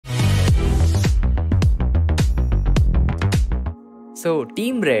So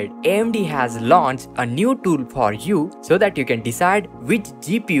Team Red, AMD has launched a new tool for you so that you can decide which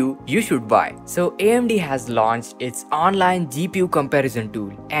GPU you should buy. So AMD has launched its online GPU comparison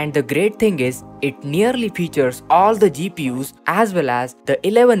tool, and the great thing is it nearly features all the GPUs as well as the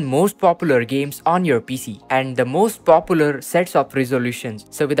 11 most popular games on your PC and the most popular sets of resolutions.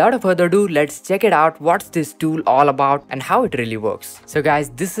 So without further ado, let's check it out what's this tool all about and how it really works. So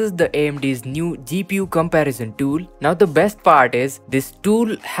guys, this is the AMD's new GPU comparison tool. Now the best part is this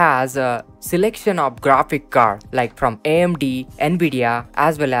tool has a selection of graphic card like from AMD, NVIDIA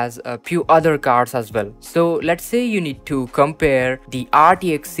as well as a few other cards as well. So let's say you need to compare the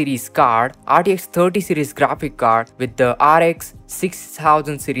RTX series card, RTX 30 series graphic card with the RX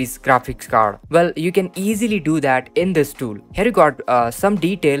 6000 series graphics card. Well, you can easily do that in this tool. Here you got some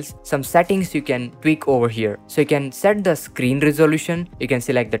details, some settings you can tweak over here. So you can set the screen resolution, you can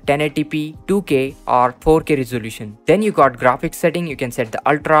select the 1080p, 2K or 4K resolution. Then you got graphics setting, you can set the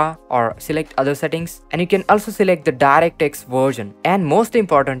ultra or select other settings, and you can also select the DirectX version. And most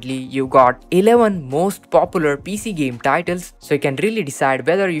importantly, you got 11 most popular PC game titles, so you can really decide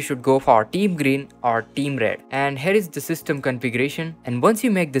whether you should go for Team Green or Team Red. And here is the system configuration, and once you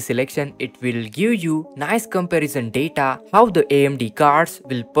make the selection, it will give you nice comparison data how the AMD cards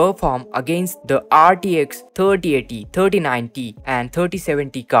will perform against the RTX 3080, 3090 and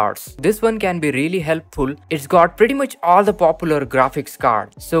 3070 cards. This one can be really helpful. It's got pretty much all the popular graphics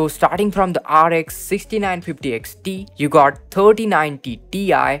cards. So starting from the RX 6950 XT, you got 3090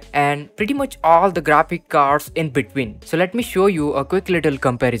 Ti and pretty much all the graphic cards in between. So let me show you a quick little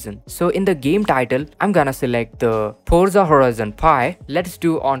comparison. So in the game title, I'm gonna select the Forza Horizon 5. Let's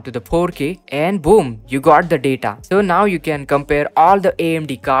do onto the 4K, and boom, you got the data. So now you can compare all the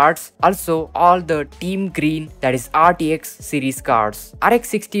AMD cards, also all the Team Green, that is RTX series cards. RX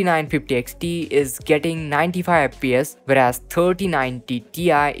 6950 XT is getting 95 FPS, whereas 3090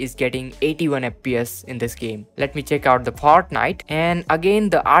 Ti is getting 81 FPS in this game. Let me check out the Fortnite, and again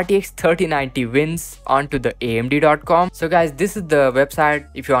the RTX 3090 wins onto the AMD.com. So guys, this is the website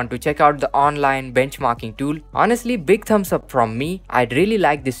if you want to check out the online benchmarking tool. Honestly, big thumbs up from me. I'd really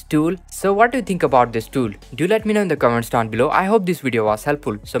like this tool. So what do you think about this tool? Do let me know in the comments down below. I hope this video was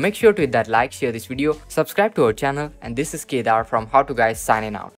helpful. So make sure to hit that like, share this video, subscribe to our channel, and this is Kedar from How To Guys signing out.